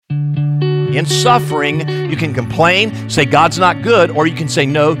In suffering, you can complain, say God's not good, or you can say,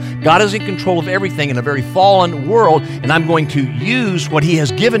 no, God is in control of everything in a very fallen world, and I'm going to use what He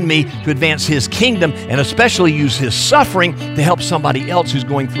has given me to advance His kingdom, and especially use His suffering to help somebody else who's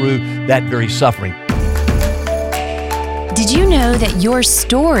going through that very suffering. Did you know that your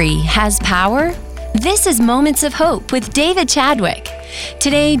story has power? This is Moments of Hope with David Chadwick.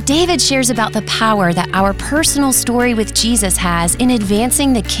 Today, David shares about the power that our personal story with Jesus has in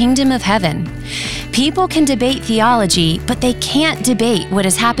advancing the kingdom of heaven. People can debate theology, but they can't debate what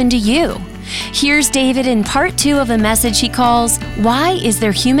has happened to you. Here's David in part 2 of a message he calls, Why is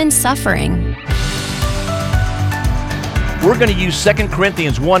There Human Suffering? We're going to use 2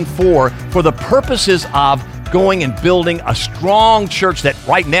 Corinthians 1:4 for the purposes of going and building a strong church that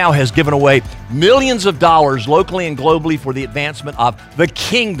right now has given away millions of dollars locally and globally for the advancement of the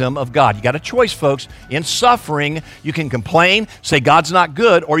kingdom of God. You got a choice, folks. In suffering, you can complain, say God's not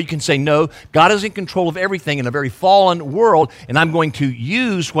good, or you can say, no, God is in control of everything in a very fallen world, and I'm going to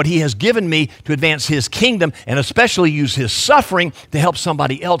use what He has given me to advance His kingdom, and especially use His suffering to help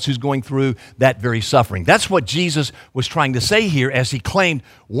somebody else who's going through that very suffering. That's what Jesus was trying to say here as He claimed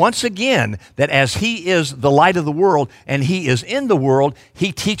once again that as He is the light of the world and He is in the world,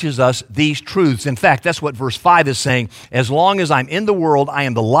 He teaches us these truths. In fact, that's what verse 5 is saying. As long as I'm in the world, I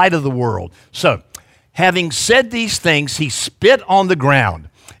am the light of the world. So, having said these things, He spit on the ground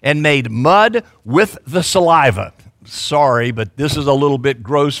and made mud with the saliva. Sorry, but this is a little bit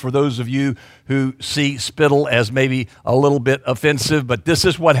gross for those of you who see spittle as maybe a little bit offensive, but this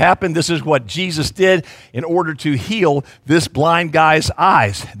is what happened. This is what Jesus did in order to heal this blind guy's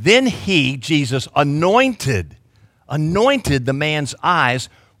eyes. Then He, Jesus, anointed the man's eyes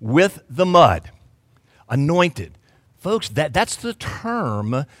with the mud. Anointed. Folks, that's the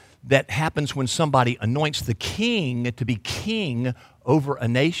term that happens when somebody anoints the king to be king over a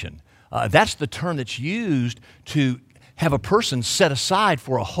nation. That's the term that's used to have a person set aside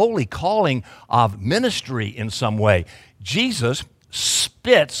for a holy calling of ministry in some way. Jesus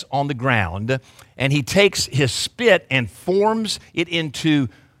spits on the ground, and He takes His spit and forms it into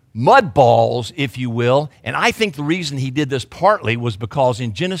mud balls, if you will. And I think the reason He did this partly was because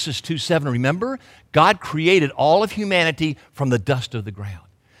in Genesis 2:7, remember, God created all of humanity from the dust of the ground.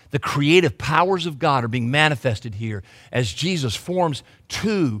 The creative powers of God are being manifested here as Jesus forms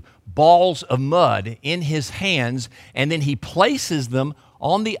 2 balls of mud in His hands, and then He places them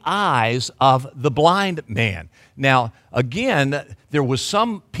on the eyes of the blind man. Now, again, there was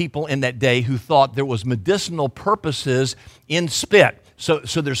some people in that day who thought there was medicinal purposes in spit. So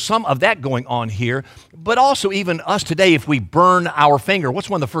there's some of that going on here, but also even us today, if we burn our finger, what's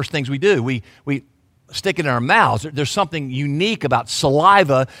one of the first things we do? We stick it in our mouths. There's something unique about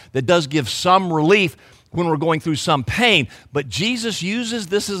saliva that does give some relief when we're going through some pain, but Jesus uses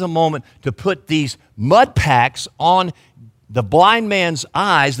this as a moment to put these mud packs on the blind man's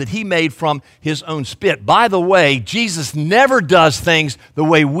eyes that He made from His own spit. By the way, Jesus never does things the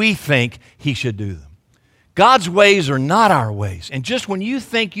way we think He should do them. God's ways are not our ways. And just when you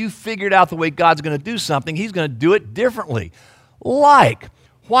think you figured out the way God's going to do something, He's going to do it differently. Like,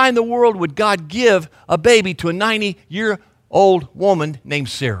 why in the world would God give a baby to a 90-year-old woman named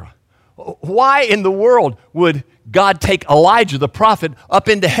Sarah? Why in the world would God take Elijah the prophet up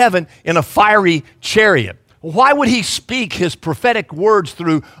into heaven in a fiery chariot? Why would He speak His prophetic words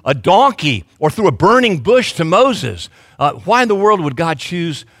through a donkey or through a burning bush to Moses? Why in the world would God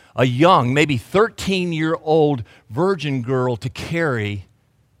choose a young, maybe 13-year-old virgin girl to carry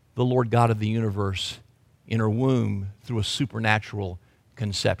the Lord God of the universe in her womb through a supernatural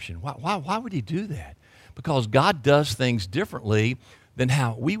conception? Why would He do that? Because God does things differently than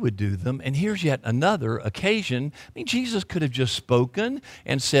how we would do them. And here's yet another occasion. I mean, Jesus could have just spoken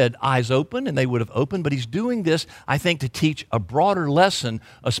and said, eyes open, and they would have opened. But He's doing this, I think, to teach a broader lesson,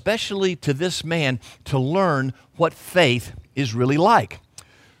 especially to this man, to learn what faith is really like.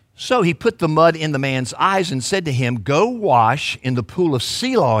 So He put the mud in the man's eyes and said to him, go wash in the pool of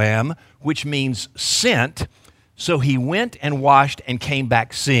Siloam, which means sent. So he went and washed and came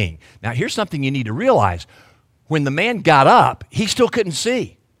back seeing. Now, here's something you need to realize. When the man got up, he still couldn't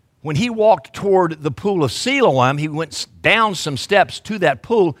see. When he walked toward the pool of Siloam, he went down some steps to that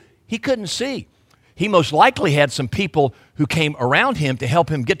pool, he couldn't see. He most likely had some people who came around him to help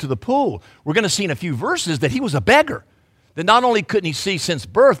him get to the pool. We're going to see in a few verses that he was a beggar. That not only couldn't he see since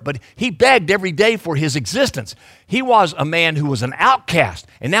birth, but he begged every day for his existence. He was a man who was an outcast,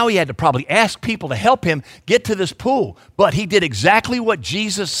 and now he had to probably ask people to help him get to this pool. But he did exactly what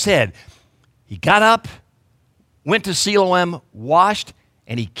Jesus said. He got up, went to Siloam, washed,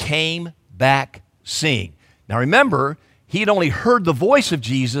 and he came back seeing. Now remember, He had only heard the voice of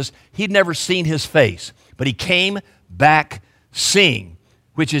Jesus. He'd never seen his face. But he came back seeing,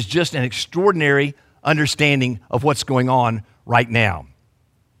 which is just an extraordinary understanding of what's going on right now.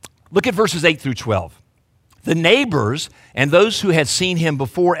 Look at verses 8 through 12. The neighbors and those who had seen him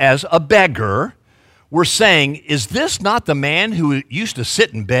before as a beggar were saying, "Is this not the man who used to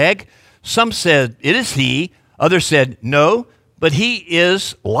sit and beg?" Some said, "It is he." Others said, "No, but he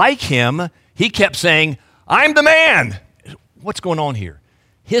is like him." He kept saying, "I'm the man." What's going on here?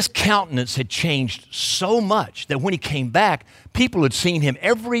 His countenance had changed so much that when he came back, people had seen him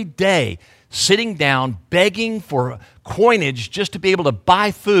every day sitting down, begging for coinage just to be able to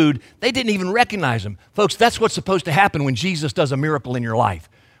buy food. They didn't even recognize him. Folks, that's what's supposed to happen when Jesus does a miracle in your life.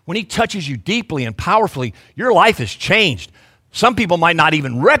 When he touches you deeply and powerfully, your life is changed. Some people might not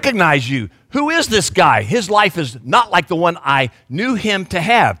even recognize you. Who is this guy? His life is not like the one I knew him to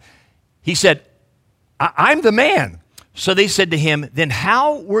have. He said, I'm the man. So they said to him, "Then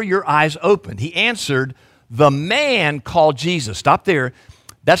how were your eyes opened?" He answered, "The man called Jesus." Stop there.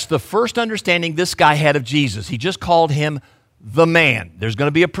 That's the first understanding this guy had of Jesus. He just called him the man. There's going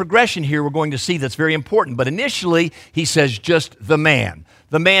to be a progression here we're going to see that's very important. But initially, he says just the man.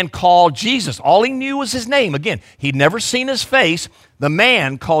 The man called Jesus. All he knew was his name. Again, he'd never seen his face. The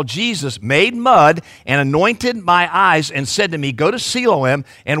man called Jesus made mud and anointed my eyes and said to me, "Go to Siloam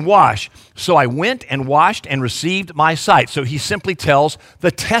and wash." So I went and washed and received my sight. So he simply tells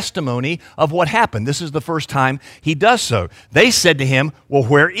the testimony of what happened. This is the first time he does so. They said to him, "Well,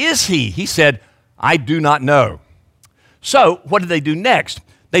 where is he?" He said, "I do not know." So what did they do next?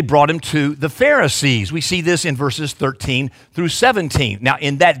 They brought him to the Pharisees. We see this in verses 13 through 17. Now,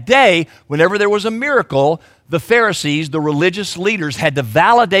 in that day, whenever there was a miracle, the Pharisees, the religious leaders, had to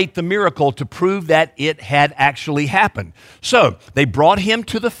validate the miracle to prove that it had actually happened. So they brought him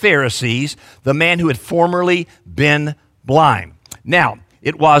to the Pharisees, the man who had formerly been blind. Now,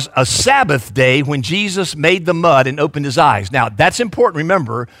 it was a Sabbath day when Jesus made the mud and opened his eyes. Now, that's important,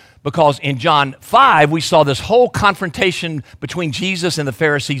 remember, because in John 5, we saw this whole confrontation between Jesus and the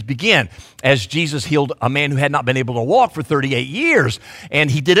Pharisees begin as Jesus healed a man who had not been able to walk for 38 years,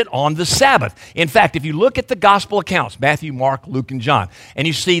 and he did it on the Sabbath. In fact, if you look at the gospel accounts, Matthew, Mark, Luke, and John, and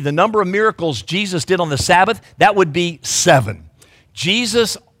you see the number of miracles Jesus did on the Sabbath, that would be 7.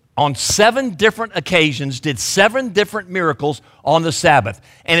 Jesus, on 7 different occasions, did 7 different miracles on the Sabbath.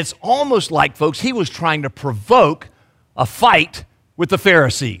 And it's almost like, folks, he was trying to provoke a fight with the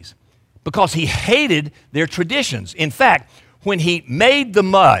Pharisees because he hated their traditions. In fact, when he made the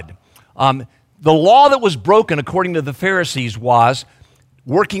mud, the law that was broken, according to the Pharisees, was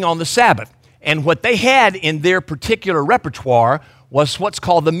working on the Sabbath. And what they had in their particular repertoire was what's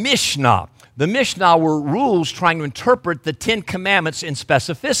called the Mishnah. The Mishnah were rules trying to interpret the 10 Commandments in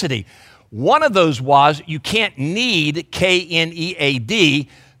specificity. One of those was you can't knead, K-N-E-A-D,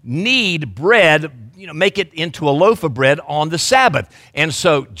 knead bread, make it into a loaf of bread on the Sabbath. And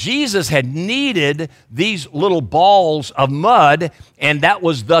so Jesus had kneaded these little balls of mud, and that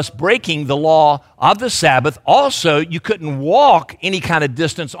was thus breaking the law of the Sabbath. Also, you couldn't walk any kind of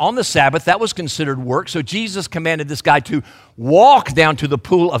distance on the Sabbath. That was considered work. So Jesus commanded this guy to walk down to the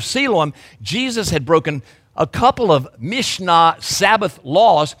pool of Siloam. Jesus had broken a couple of Mishnah Sabbath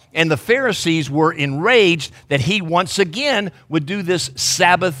laws, and the Pharisees were enraged that he once again would do this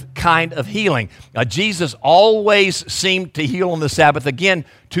Sabbath kind of healing. Jesus always seemed to heal on the Sabbath, again,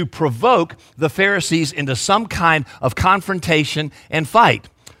 to provoke the Pharisees into some kind of confrontation and fight.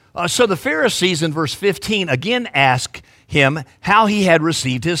 So the Pharisees in verse 15 again ask him how he had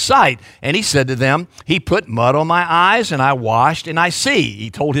received his sight. And he said to them, "He put mud on my eyes, and I washed, and I see." He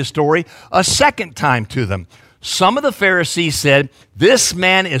told his story a second time to them. Some of the Pharisees said, "This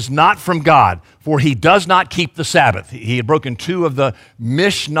man is not from God, for he does not keep the Sabbath." He had broken 2 of the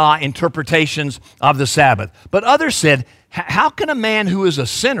Mishnah interpretations of the Sabbath. But others said, "How can a man who is a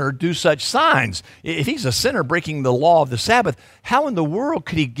sinner do such signs? If he's a sinner breaking the law of the Sabbath, how in the world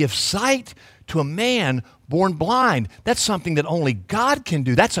could he give sight to a man born blind? That's something that only God can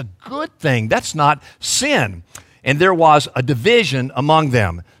do. That's a good thing. That's not sin." And there was a division among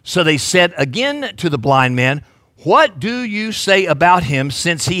them. So they said again to the blind man, "What do you say about him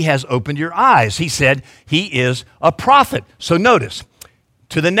since he has opened your eyes?" He said, "He is a prophet." So notice,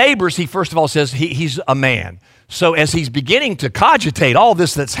 to the neighbors, he first of all says he's a man. So as he's beginning to cogitate all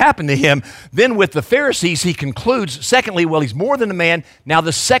this that's happened to him, then with the Pharisees, he concludes, secondly, well, he's more than a man. Now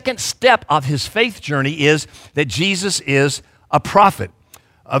the second step of his faith journey is that Jesus is a prophet.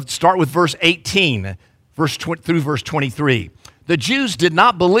 Start with verse 18 through verse 23. The Jews did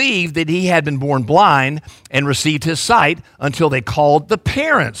not believe that he had been born blind and received his sight until they called the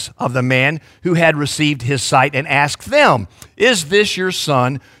parents of the man who had received his sight and asked them, "Is this your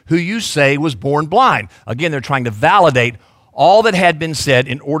son who you say was born blind?" Again, they're trying to validate all that had been said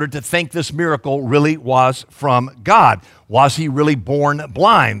in order to think this miracle really was from God. Was he really born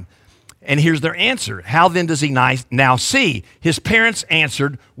blind? And here's their answer. How then does he now see? His parents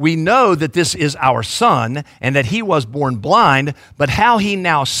answered, "We know that this is our son and that he was born blind, but how he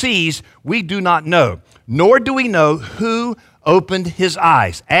now sees, we do not know, nor do we know who opened his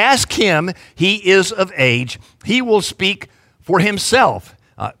eyes. Ask him, he is of age. He will speak for himself."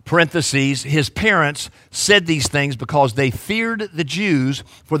 Parentheses, his parents said these things because they feared the Jews,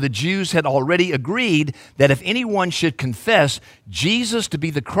 for the Jews had already agreed that if anyone should confess Jesus to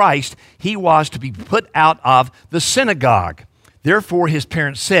be the Christ, he was to be put out of the synagogue. Therefore, his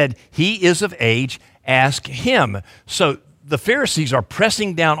parents said, "He is of age, ask him." So the Pharisees are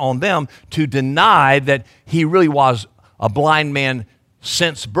pressing down on them to deny that he really was a blind man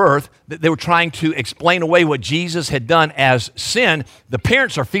since birth. They were trying to explain away what Jesus had done as sin. The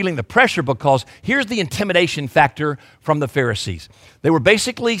parents are feeling the pressure because here's the intimidation factor from the Pharisees. They were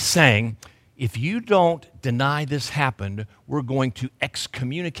basically saying, if you don't deny this happened, we're going to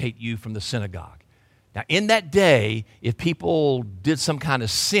excommunicate you from the synagogue. Now, in that day, if people did some kind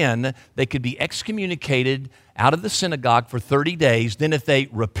of sin, they could be excommunicated out of the synagogue for 30 days. Then if they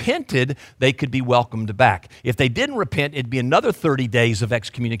repented, they could be welcomed back. If they didn't repent, it'd be another 30 days of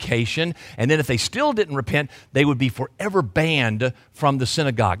excommunication. And then if they still didn't repent, they would be forever banned from the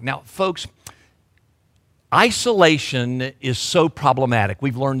synagogue. Now, folks, isolation is so problematic.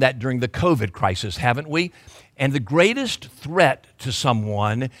 We've learned that during the COVID crisis, haven't we? And the greatest threat to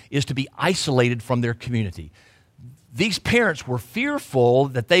someone is to be isolated from their community. These parents were fearful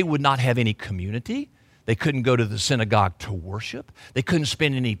that they would not have any community. They couldn't go to the synagogue to worship. They couldn't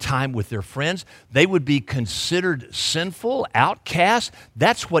spend any time with their friends. They would be considered sinful, outcasts.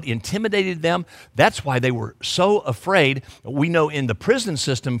 That's what intimidated them. That's why they were so afraid. We know in the prison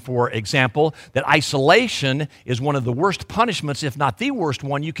system, for example, that isolation is one of the worst punishments, if not the worst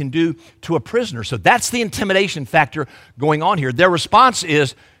one, you can do to a prisoner. So that's the intimidation factor going on here. Their response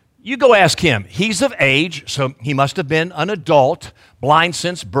is, you go ask him. He's of age, so he must have been an adult, blind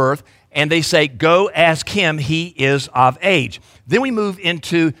since birth. And they say, go ask him, he is of age. Then we move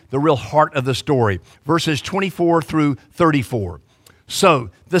into the real heart of the story, verses 24 through 34. So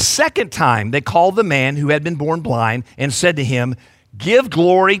the second time they called the man who had been born blind and said to him, "Give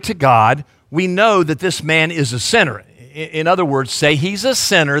glory to God. We know that this man is a sinner." In other words, say he's a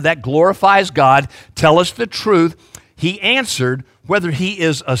sinner that glorifies God. Tell us the truth. He answered, "Whether he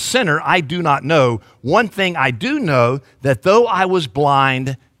is a sinner, I do not know. One thing I do know, that though I was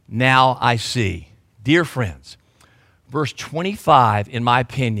blind, now I see." Dear friends, verse 25, in my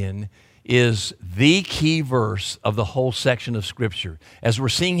opinion, is the key verse of the whole section of Scripture. As we're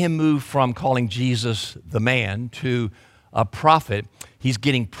seeing him move from calling Jesus the man to a prophet, he's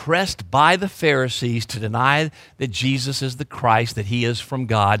getting pressed by the Pharisees to deny that Jesus is the Christ, that he is from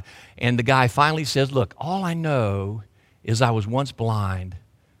God. And the guy finally says, look, all I know is I was once blind,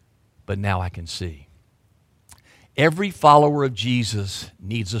 but now I can see. Every follower of Jesus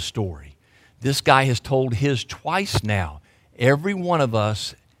needs a story. This guy has told his twice now. Every one of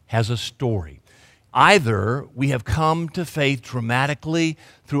us has a story. Either we have come to faith dramatically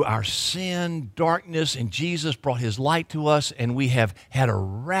through our sin, darkness, and Jesus brought his light to us, and we have had a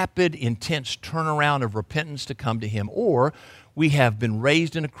rapid, intense turnaround of repentance to come to him, or we have been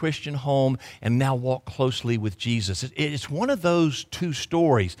raised in a Christian home and now walk closely with Jesus. It's one of those two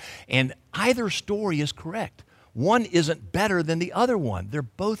stories, and either story is correct. One isn't better than the other one. They're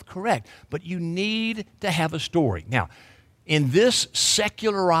both correct, but you need to have a story. Now, in this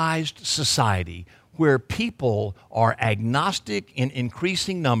secularized society where people are agnostic in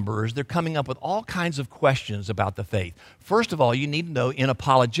increasing numbers, they're coming up with all kinds of questions about the faith. First of all, you need to know in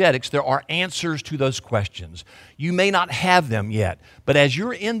apologetics, there are answers to those questions. You may not have them yet, but as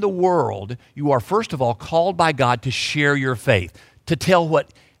you're in the world, you are first of all called by God to share your faith, to tell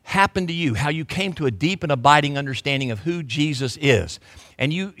what happened to you, how you came to a deep and abiding understanding of who Jesus is.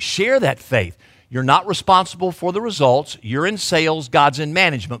 And you share that faith. You're not responsible for the results. You're in sales, God's in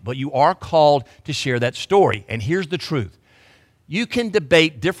management, but you are called to share that story. And here's the truth. You can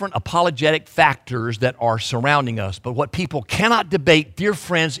debate different apologetic factors that are surrounding us, but what people cannot debate, dear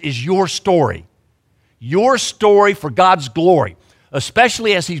friends, is your story. Your story for God's glory.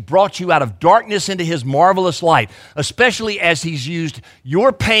 especially as He's brought you out of darkness into His marvelous light, especially as He's used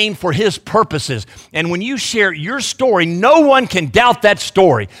your pain for His purposes. And when you share your story, no one can doubt that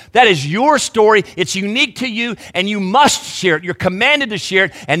story. That is your story. It's unique to you, and you must share it. You're commanded to share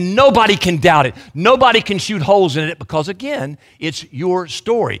it, and nobody can doubt it. Nobody can shoot holes in it because, again, it's your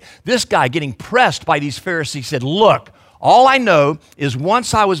story. This guy getting pressed by these Pharisees said, look, all I know is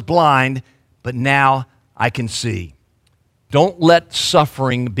once I was blind, but now I can see. Don't let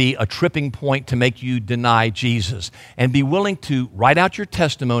suffering be a tripping point to make you deny Jesus. And be willing to write out your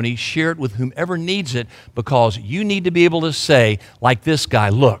testimony, share it with whomever needs it, because you need to be able to say, like this guy,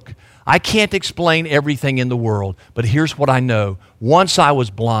 look, I can't explain everything in the world, but here's what I know. Once I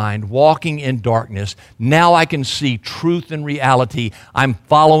was blind, walking in darkness. Now I can see truth and reality. I'm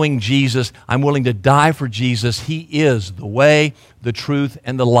following Jesus. I'm willing to die for Jesus. He is the way, the truth,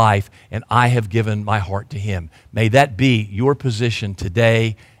 and the life, and I have given my heart to Him. May that be your position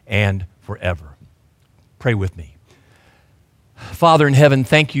today and forever. Pray with me. Father in heaven,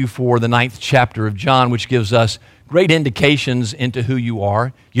 thank you for the 9th chapter of John, which gives us great indications into who you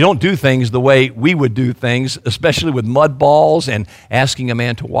are. You don't do things the way we would do things, especially with mud balls and asking a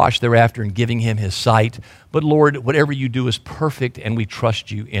man to wash thereafter and giving him his sight. But Lord, whatever you do is perfect, and we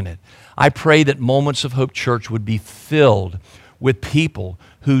trust you in it. I pray that Moments of Hope Church would be filled with people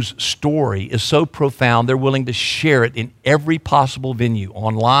whose story is so profound they're willing to share it in every possible venue,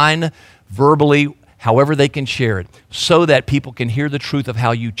 online, verbally, however they can share it, so that people can hear the truth of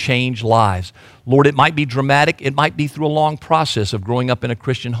how you change lives. Lord, it might be dramatic. It might be through a long process of growing up in a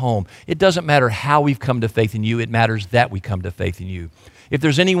Christian home. It doesn't matter how we've come to faith in you. It matters that we come to faith in you. If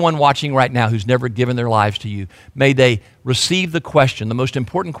there's anyone watching right now who's never given their lives to you, may they receive the question, the most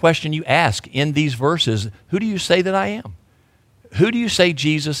important question you ask in these verses, who do you say that I am? Who do you say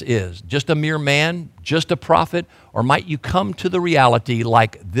Jesus is? Just a mere man? Just a prophet? Or might you come to the reality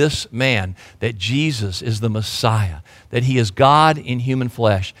like this man, that Jesus is the Messiah, that He is God in human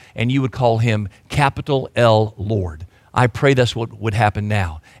flesh, and you would call Him capital L Lord? I pray that's what would happen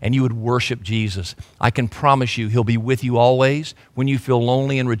now, and you would worship Jesus. I can promise you He'll be with you always. When you feel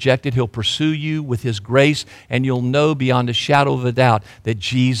lonely and rejected, He'll pursue you with His grace, and you'll know beyond a shadow of a doubt that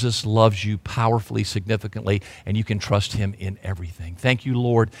Jesus loves you powerfully, significantly, and you can trust Him in everything. Thank you,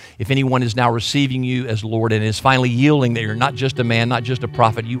 Lord. If anyone is now receiving you as Lord and is finally yielding that you're not just a man, not just a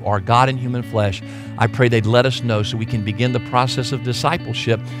prophet, you are God in human flesh, I pray they'd let us know so we can begin the process of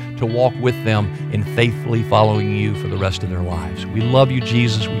discipleship to walk with them in faithfully following you for the rest of their lives. We love you,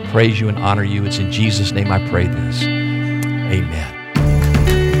 Jesus. We praise you and honor you. It's in Jesus' name I pray this. Amen.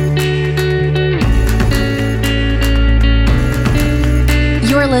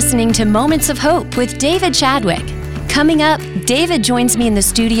 You're listening to Moments of Hope with David Chadwick. Coming up, David joins me in the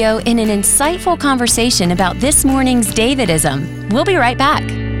studio in an insightful conversation about this morning's Davidism. We'll be right back.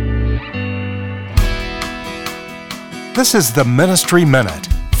 This is the Ministry Minute,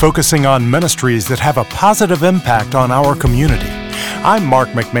 focusing on ministries that have a positive impact on our community. I'm Mark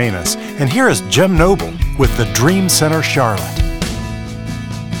McManus, and here is Jim Noble with the Dream Center Charlotte.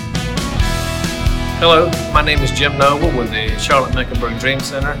 Hello, my name is Jim Noble with the Charlotte-Mecklenburg Dream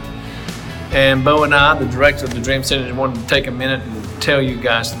Center. And Bo and I, the director of the Dream Center, wanted to take a minute and tell you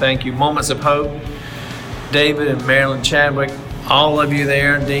guys thank you. Moments of Hope, David and Marilyn Chadwick, all of you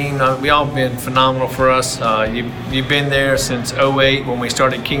there, Dean, we all been phenomenal for us. You've been there since 2008 when we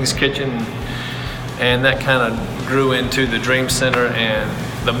started King's Kitchen, and that kind of grew into the Dream Center,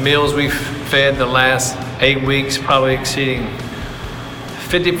 and the meals we've fed the last 8 weeks, probably exceeding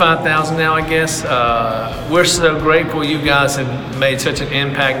 55,000 now, I guess. We're so grateful you guys have made such an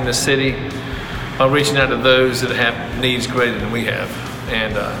impact in the city by reaching out to those that have needs greater than we have.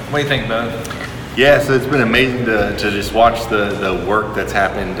 And what do you think, Bo? Yeah, so it's been amazing to just watch the work that's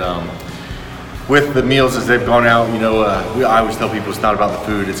happened with the meals as they've gone out. You know, I always tell people it's not about the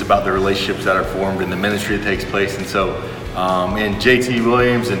food, it's about the relationships that are formed and the ministry that takes place. And so in JT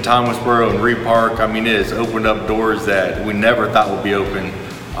Williams and Thomasboro and Reed Park, I mean, it has opened up doors that we never thought would be open.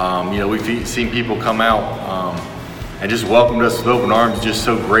 You know, we've seen people come out and just welcomed us with open arms, just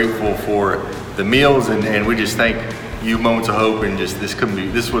so grateful for the meals, and we just thank you, Moments of Hope, and just this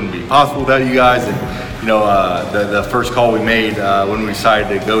wouldn't be possible without you guys. And you know, the first call we made when we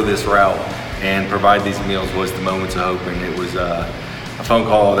decided to go this route and provide these meals was the Moments of Hope, and it was a phone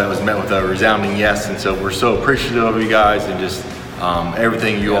call that was met with a resounding yes. And so we're so appreciative of you guys and just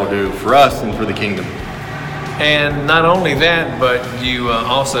everything you all do for us and for the kingdom. And not only that, but you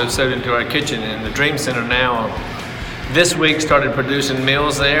also sewed into our kitchen, and the Dream Center now this week started producing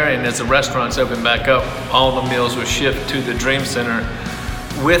meals there, and as the restaurants open back up, all the meals will shift to the Dream Center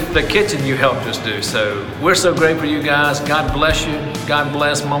with the kitchen you helped us do. So we're so grateful for you guys. God bless you. God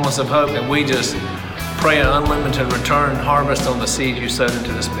bless Moments of Hope. And we just pray an unlimited return harvest on the seed you sowed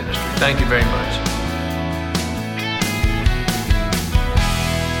into this ministry. Thank you very much.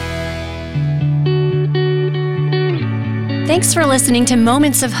 Thanks for listening to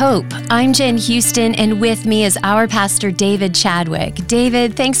Moments of Hope. I'm Jen Houston, and with me is our pastor, David Chadwick.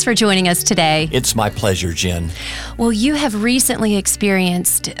 David, thanks for joining us today. It's my pleasure, Jen. Well, you have recently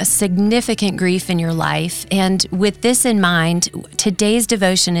experienced a significant grief in your life, and with this in mind, today's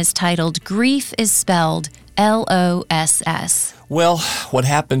devotion is titled, Grief is Spelled L-O-S-S. Well, what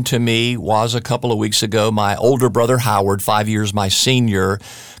happened to me was a couple of weeks ago, my older brother Howard, 5 years my senior,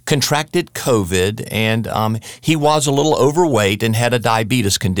 contracted COVID, and he was a little overweight and had a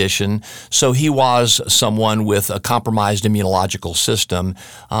diabetes condition, so he was someone with a compromised immunological system.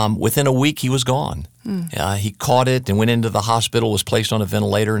 Within a week, he was gone. He caught it and went into the hospital, was placed on a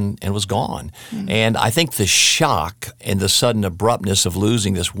ventilator, and was gone. And I think the shock and the sudden abruptness of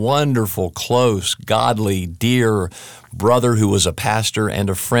losing this wonderful, close, godly, dear brother who was a pastor and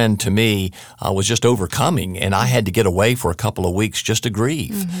a friend to me was just overcoming, and I had to get away for a couple of weeks just to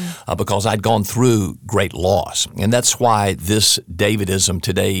grieve because I'd gone through great loss. And that's why this Davidism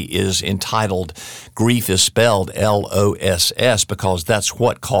today is entitled Grief is Spelled L-O-S-S, because that's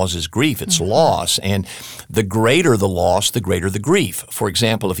what causes grief. It's loss. And the greater the loss, the greater the grief. For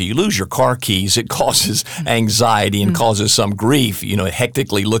example, if you lose your car keys, it causes anxiety and causes some grief,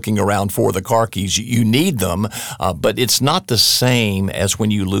 hectically looking around for the car keys. You need them, but it's not the same as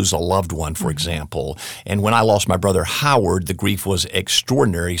when you lose a loved one, for example. And when I lost my brother Howard, the grief was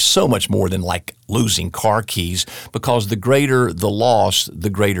extraordinary, so much more than like losing car keys, because the greater the loss, the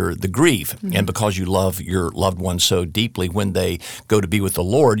greater the grief. And because you love your loved one so deeply, when they go to be with the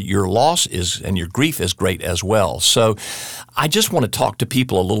Lord, your loss is and your grief is great as well. So I just want to talk to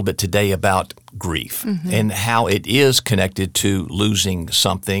people a little bit today about grief and how it is connected to losing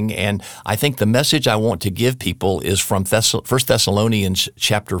something. And I think the message I want to give people is from 1 Thessalonians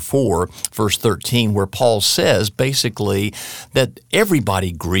chapter 4, verse 13, where Paul says basically that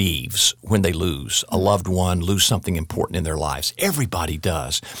everybody grieves when they lose a loved one, lose something important in their lives. Everybody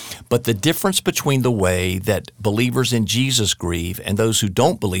does. But the difference between the way that believers in Jesus grieve and those who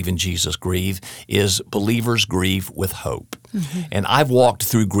don't believe in Jesus grieve is believers grieve with hope. And I've walked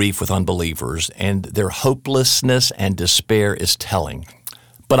through grief with unbelievers, and their hopelessness and despair is telling.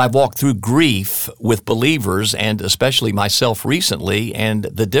 But I've walked through grief with believers, and especially myself recently, and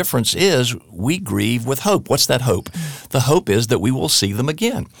the difference is we grieve with hope. What's that hope? The hope is that we will see them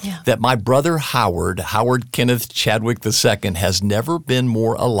again. That my brother Howard Kenneth Chadwick II, has never been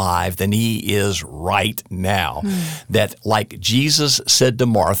more alive than he is right now. That like Jesus said to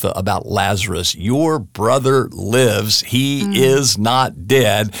Martha about Lazarus, your brother lives, he is not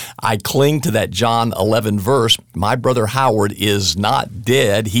dead. I cling to that John 11 verse. My brother Howard is not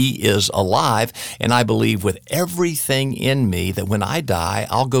dead. He is alive, and I believe with everything in me that when I die,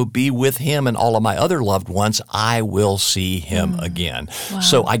 I'll go be with him and all of my other loved ones. I will see him again.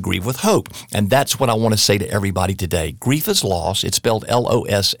 So I grieve with hope, and that's what I want to say to everybody today. Grief is loss. It's spelled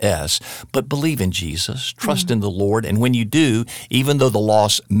L-O-S-S, but believe in Jesus, trust in the Lord, and when you do, even though the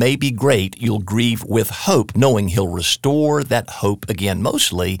loss may be great, you'll grieve with hope, knowing he'll restore that hope again,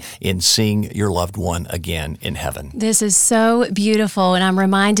 mostly in seeing your loved one again in heaven. This is so beautiful, and I'm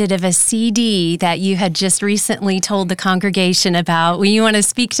reminded of a CD that you had just recently told the congregation about. Well, you want to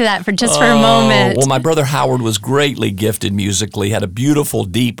speak to that for a moment? Well, my brother Howard was greatly gifted musically, had a beautiful,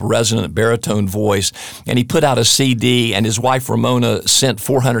 deep, resonant baritone voice, and he put out a CD, and his wife Ramona sent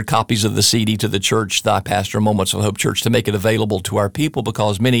 400 copies of the CD to the church that I pastor, Moments of Hope Church, to make it available to our people,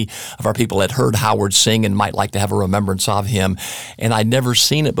 because many of our people had heard Howard sing and might like to have a remembrance of him. And I'd never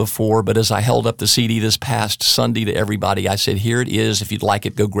seen it before, but as I held up the CD this past Sunday to everybody, I said, here it is. If you'd like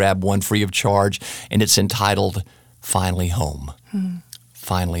it, go grab one free of charge. And it's entitled, Finally Home.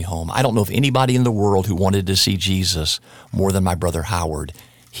 Finally Home. I don't know of anybody in the world who wanted to see Jesus more than my brother Howard.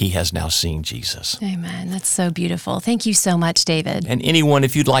 He has now seen Jesus. Amen. That's so beautiful. Thank you so much, David. And anyone,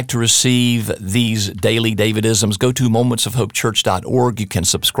 if you'd like to receive these daily Davidisms, go to momentsofhopechurch.org. You can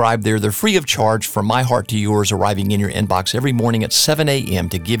subscribe there. They're free of charge, from my heart to yours, arriving in your inbox every morning at 7 a.m.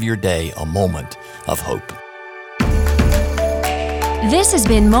 to give your day a moment of hope. This has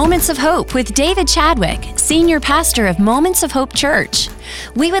been Moments of Hope with David Chadwick, Senior Pastor of Moments of Hope Church.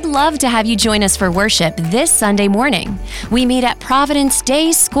 We would love to have you join us for worship this Sunday morning. We meet at Providence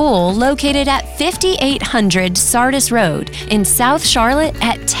Day School, located at 5800 Sardis Road in South Charlotte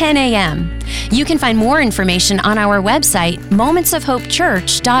at 10 a.m. You can find more information on our website,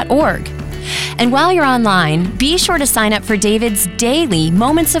 momentsofhopechurch.org. And while you're online, be sure to sign up for David's daily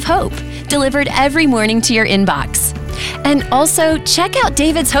Moments of Hope, delivered every morning to your inbox. And also, check out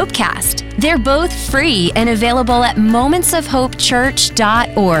David's Hopecast. They're both free and available at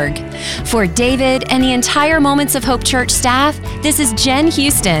momentsofhopechurch.org. For David and the entire Moments of Hope Church staff, this is Jen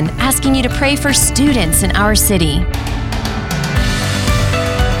Houston asking you to pray for students in our city.